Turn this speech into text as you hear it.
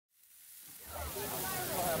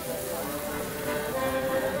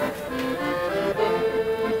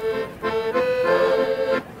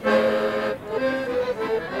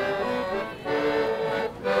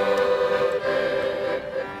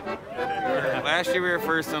last year we were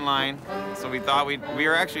first in line, so we thought we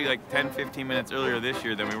were actually like 10, 15 minutes earlier this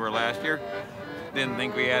year than we were last year. Didn't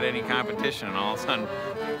think we had any competition, and all of a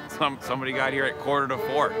sudden, somebody got here at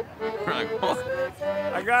 3:45. We're like, what?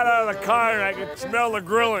 I got out of the car and I could smell the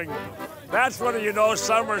grilling. That's when you know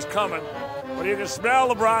summer's coming, when you can smell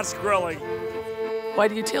the brats grilling. Why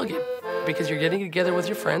do you tailgate? Because you're getting together with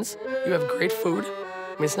your friends, you have great food.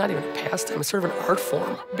 I mean, it's not even a pastime, it's sort of an art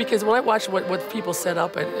form. Because when I watch what people set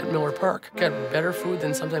up at Miller Park, got better food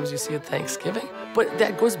than sometimes you see at Thanksgiving. But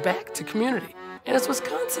that goes back to community. And it's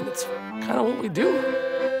Wisconsin, it's kind of what we do.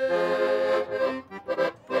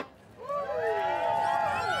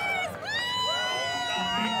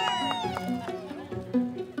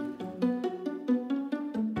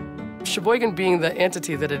 Sheboygan being the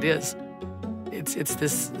entity that it is, it's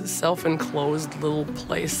this self-enclosed little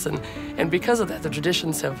place, and because of that, the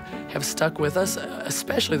traditions have stuck with us,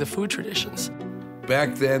 especially the food traditions.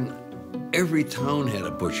 Back then, every town had a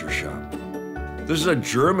butcher shop. This is a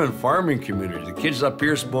German farming community. The kids up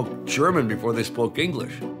here spoke German before they spoke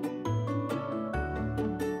English. I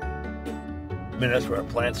mean, that's where our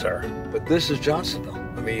plants are. But this is Johnsonville.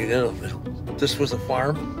 I mean, you know, this was a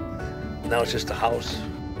farm. Now it's just a house.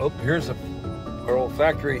 Oh, here's our old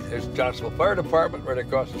factory. There's the Johnsonville Fire Department right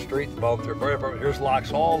across the street, the Volunteer Fire Department. Here's Locks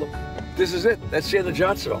Hall. This is it. That's the end of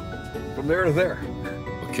Johnsonville, from there to there.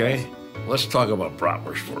 Okay, let's talk about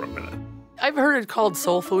bratwurst for a minute. I've heard it called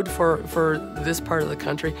soul food for this part of the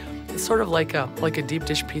country. It's sort of like a deep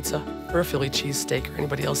dish pizza or a Philly cheesesteak or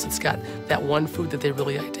anybody else that's got that one food that they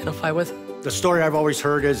really identify with. The story I've always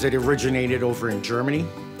heard is it originated over in Germany,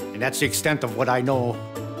 and that's the extent of what I know.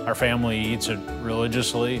 Our family eats it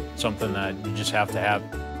religiously, something that you just have to have.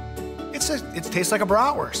 It tastes like a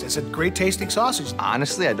bratwurst. It's a great tasting sausage.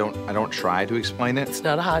 Honestly, I don't try to explain it. It's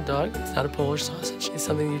not a hot dog. It's not a Polish sausage. It's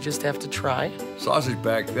something you just have to try. Sausage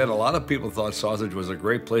back then, a lot of people thought sausage was a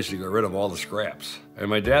great place to get rid of all the scraps. And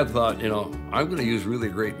my dad thought, you know, I'm going to use really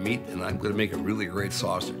great meat and I'm going to make a really great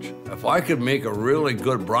sausage. If I could make a really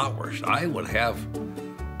good bratwurst,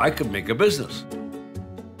 I could make a business.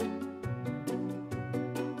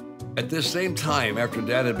 At this same time, after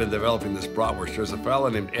Dad had been developing this bratwurst, there was a fellow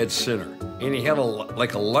named Ed Sinner, and he had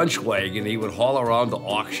like a lunch wagon he would haul around to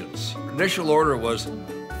auctions. Initial order was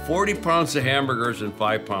 40 pounds of hamburgers and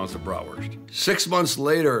 5 pounds of bratwurst. 6 months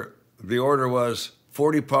later, the order was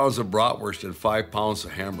 40 pounds of bratwurst and 5 pounds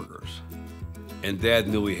of hamburgers. And Dad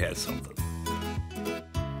knew he had something.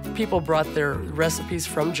 People brought their recipes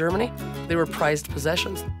from Germany. They were prized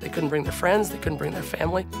possessions. They couldn't bring their friends, they couldn't bring their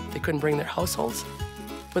family, they couldn't bring their households.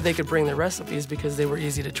 But they could bring their recipes because they were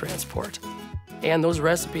easy to transport. And those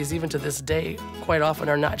recipes, even to this day, quite often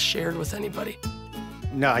are not shared with anybody.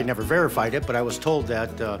 No, I never verified it, but I was told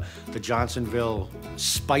that the Johnsonville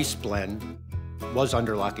spice blend was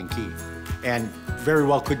under lock and key, and very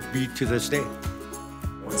well could be to this day.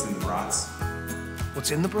 What's in the brats?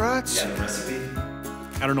 What's in the brats? Yeah, the recipe.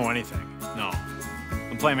 I don't know anything, no.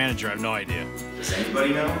 I'm plant manager, I have no idea. Does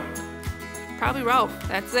anybody know? Probably Ralph,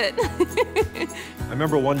 that's it. I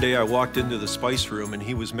remember one day I walked into the spice room and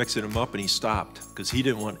he was mixing them up and he stopped because he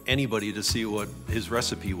didn't want anybody to see what his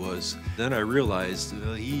recipe was. Then I realized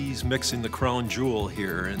he's mixing the crown jewel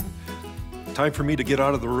here and time for me to get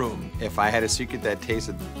out of the room. If I had a secret that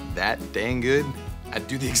tasted that dang good, I'd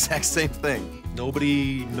do the exact same thing.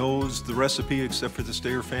 Nobody knows the recipe except for the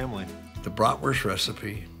Stayer family. The bratwurst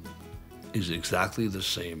recipe is exactly the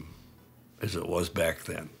same as it was back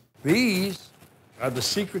then. These are the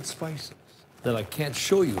secret spices that I can't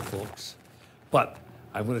show you folks, but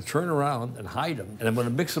I'm going to turn around and hide them, and I'm going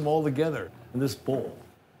to mix them all together in this bowl.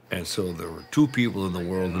 And so there were 2 people in the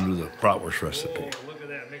world who knew the bratwurst recipe. Oh, look at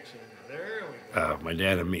that mixing. There we go. My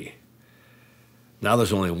dad and me. Now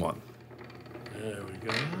there's only one. There we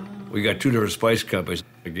go. We got 2 different spice companies.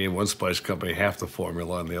 I gave one spice company half the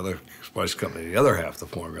formula and the other spice company the other half the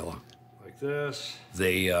formula. Like this.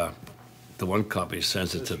 The one company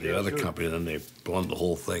sends it to the other company, and then they blend the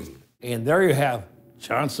whole thing. And there you have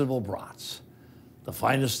Johnsonville brats, the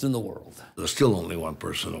finest in the world. There's still only one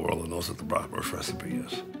person in the world that knows what the bratwurst recipe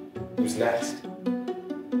is. Who's next?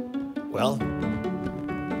 Well,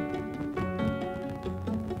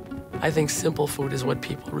 I think simple food is what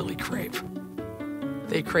people really crave.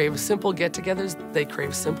 They crave simple get-togethers, they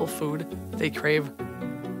crave simple food, they crave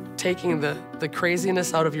taking the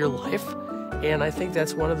craziness out of your life. And I think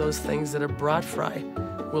that's one of those things that a brat fry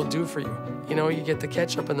will do for you. You know, you get the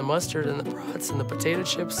ketchup and the mustard and the brats and the potato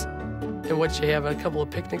chips and what you have at a couple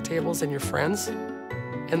of picnic tables and your friends.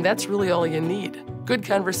 And that's really all you need. Good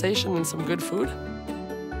conversation and some good food.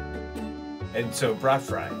 And so brat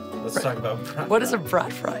fry. Let's talk about brat fry. What is a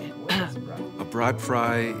brat fry? What is a brat fry? A brat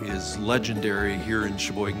fry is legendary here in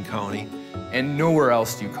Sheboygan County. And nowhere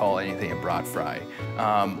else do you call anything a brat fry,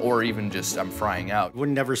 or even just I'm frying out. You would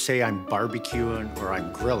never say I'm barbecuing or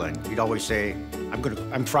I'm grilling. You'd always say,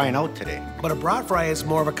 I'm frying out today. But a brat fry is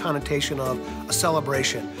more of a connotation of a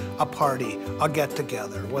celebration, a party, a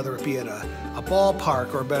get-together, whether it be at a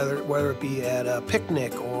ballpark or whether it be at a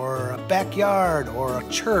picnic or a backyard or a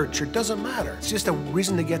church, it doesn't matter. It's just a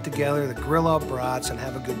reason to get together, to grill out brats and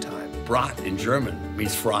have a good time. Brat in German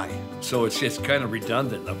means fry, so it's kind of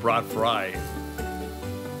redundant, a brat fry.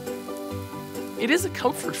 It is a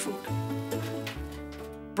comfort food.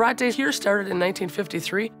 Brat Day here started in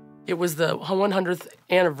 1953. It was the 100th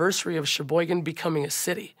anniversary of Sheboygan becoming a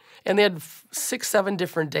city. And they had 6, 7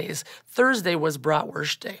 different days. Thursday was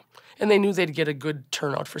Bratwurst Day. And they knew they'd get a good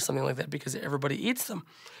turnout for something like that because everybody eats them.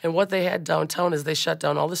 And what they had downtown is they shut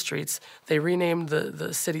down all the streets. They renamed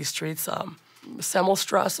the city streets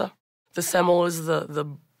Semmelstrasse. The semmel is the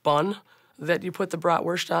bun that you put the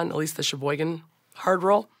bratwurst on, at least the Sheboygan hard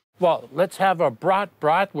roll. Well, let's have a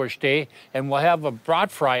bratwurst day, and we'll have a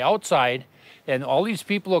brat fry outside, and all these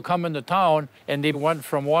people will come into town, and they went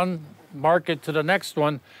from one market to the next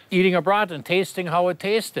one, eating a brat and tasting how it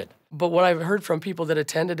tasted. But what I've heard from people that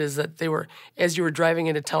attended is that they were, as you were driving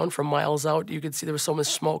into town from miles out, you could see there was so much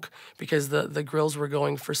smoke because the grills were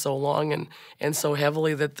going for so long and so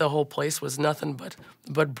heavily that the whole place was nothing but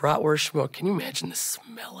bratwurst smoke. Can you imagine the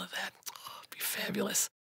smell of that? Oh, it'd be fabulous.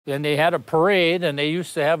 And they had a parade, and they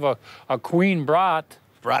used to have a queen brat.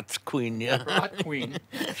 Brat's queen, yeah. Brat queen.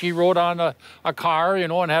 She rode on a car, you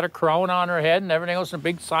know, and had a crown on her head and everything else, and a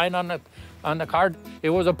big sign on the car. It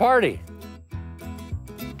was a party.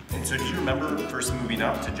 And so do you remember first moving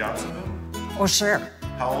up to Johnsonville? Oh, sure.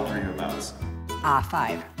 How old were you about?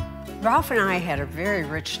 5. Ralph and I had a very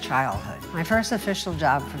rich childhood. My first official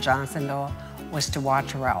job for Johnsonville was to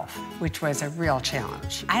watch Ralph, which was a real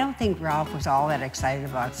challenge. I don't think Ralph was all that excited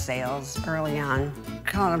about sales early on.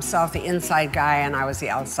 Calling himself the inside guy and I was the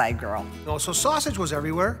outside girl. No, so sausage was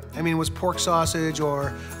everywhere. I mean, it was pork sausage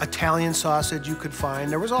or Italian sausage you could find.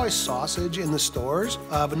 There was always sausage in the stores,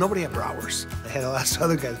 but nobody had bratwurst. They had lots of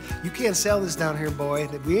other guys. You can't sell this down here, boy.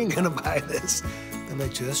 We ain't gonna buy this. I'm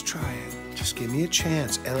like, just try it. Just give me a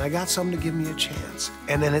chance. And I got something to give me a chance.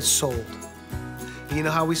 And then it sold. And you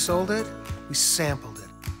know how we sold it? We sampled it.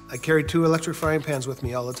 I carried 2 electric frying pans with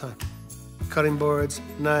me all the time. Cutting boards,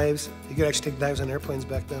 knives. You could actually take knives on airplanes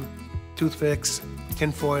back then. Toothpicks,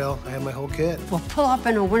 tinfoil. I had my whole kit. We'll pull up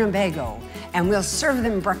in a Winnebago and we'll serve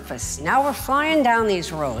them breakfast. Now we're flying down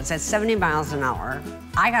these roads at 70 miles an hour.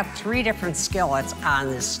 I got 3 different skillets on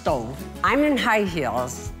this stove. I'm in high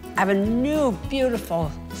heels. I have a new,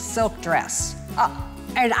 beautiful silk dress.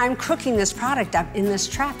 And I'm cooking this product up in this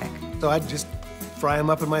traffic. So I just fry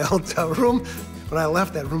them up in my hotel room. When I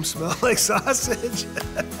left, that room smelled like sausage.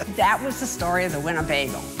 That was the story of the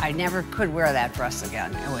Winnebago. I never could wear that dress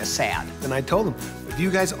again. It was sad. And I told them, if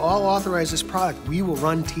you guys all authorize this product, we will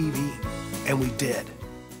run TV. And we did.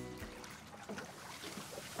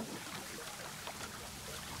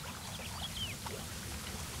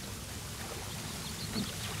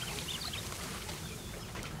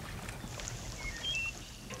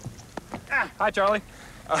 Hi, Charlie.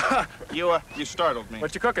 You startled me.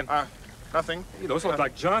 What you cooking? Nothing. Hey, those look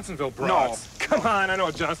like Johnsonville brats. No. Come on, I know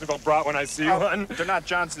a Johnsonville brat when I see one. They're not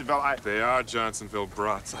Johnsonville. They are Johnsonville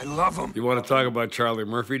brats. I love them. You want to talk about Charlie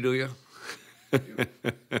Murphy, do you?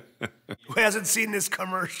 Who hasn't seen this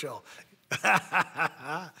commercial?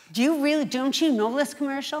 Don't you know this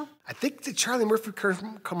commercial? I think the Charlie Murphy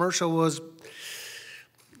commercial was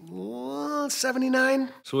 79.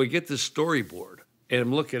 So we get this storyboard, and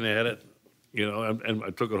I'm looking at it, you know, and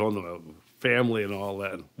I took it home to my family and all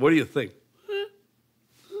that. What do you think?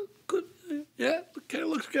 Good. Yeah, kind of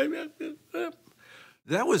looks kind of.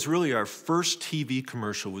 That was really our first TV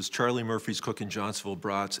commercial, was Charlie Murphy's cooking Johnsonville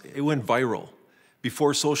brats. It went viral.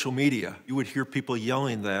 Before social media, you would hear people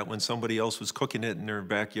yelling that when somebody else was cooking it in their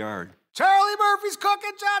backyard. Charlie Murphy's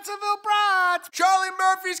cooking Johnsonville brats! Charlie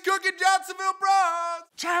Murphy's cooking Johnsonville brats!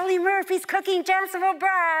 Charlie Murphy's cooking Johnsonville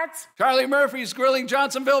brats! Charlie Murphy's grilling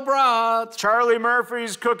Johnsonville brats! Charlie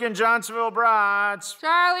Murphy's cooking Johnsonville brats.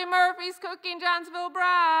 Charlie Murphy's cooking Johnsonville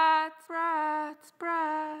brats. Brats,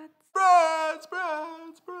 brats. Brats,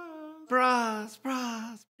 brats, brats. Brats,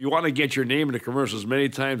 brats. You want to get your name in the commercial as many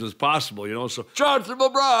times as possible, you know, so Johnsonville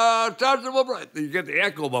brats, Johnsonville brats. You get the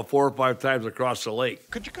echo about 4 or 5 times across the lake.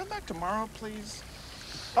 Could you come back tomorrow, please?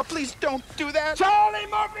 Oh, please don't do that. Charlie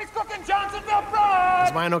Murphy's cooking Johnsonville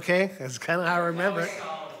brats! Is mine okay? That's kind of how I remember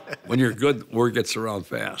it. When you're good, word gets around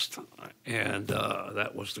fast. And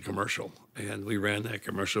that was the commercial. And we ran that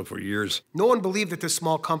commercial for years. No one believed that this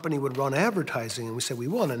small company would run advertising, and we said we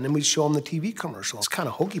will. And then we'd show them the TV commercial. It's kind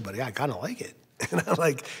of hokey, but I kind of like it. And I'm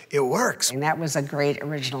like, it works. And that was a great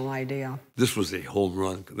original idea. This was a home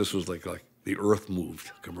run. This was like the earth moved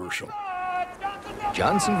commercial.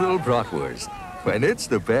 Johnsonville Bratwurst. When it's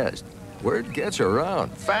the best, word gets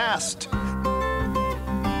around fast.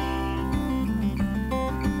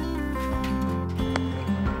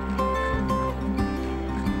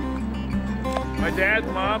 My dad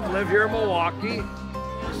and mom live here in Milwaukee.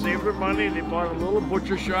 They saved their money and they bought a little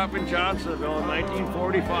butcher shop in Johnsonville in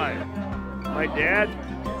 1945. My dad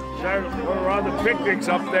started going around the picnics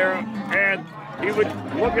up there, and he would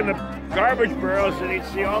look in the garbage barrels and he'd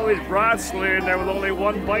see all these brats laying there with only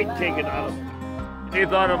one bite taken out of them. And he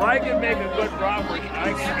thought, if I can make a good bratwurst,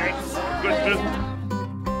 I can make a good business.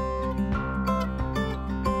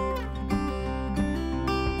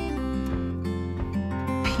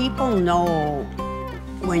 People know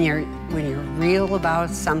when you're real about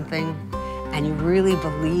something and you really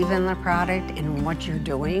believe in the product and what you're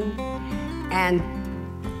doing, and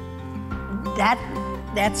that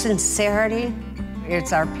sincerity,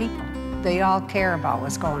 it's our people. They all care about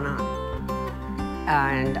what's going on,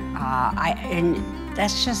 and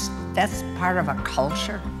that's part of a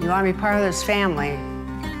culture. You want to be part of this family,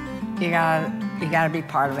 you gotta be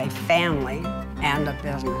part of a family and a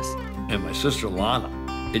business. And my sister Lana,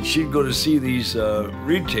 and she'd go to see these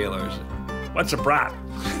retailers. What's a brat?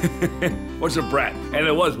 What's a brat? And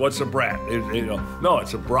it was, what's a brat? No,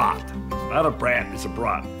 it's a brat. It's not a brat, it's a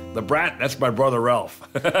brat. The brat, that's my brother Ralph.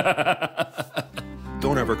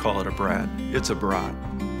 Don't ever call it a brat. It's a brat.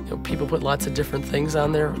 You know, people put lots of different things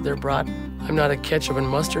on their brat. I'm not a ketchup and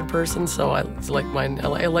mustard person, so I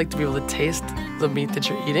like to be able to taste the meat that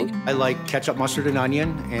you're eating. I like ketchup, mustard, and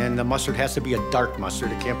onion, and the mustard has to be a dark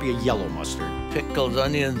mustard. It can't be a yellow mustard. Pickled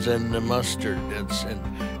onions and the mustard, and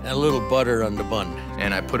a little butter on the bun.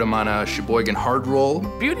 And I put them on a Sheboygan hard roll.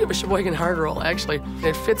 Beauty of a Sheboygan hard roll, actually,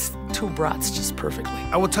 it fits two brats just perfectly.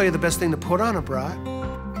 I will tell you the best thing to put on a brat.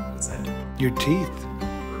 What's that? Your teeth.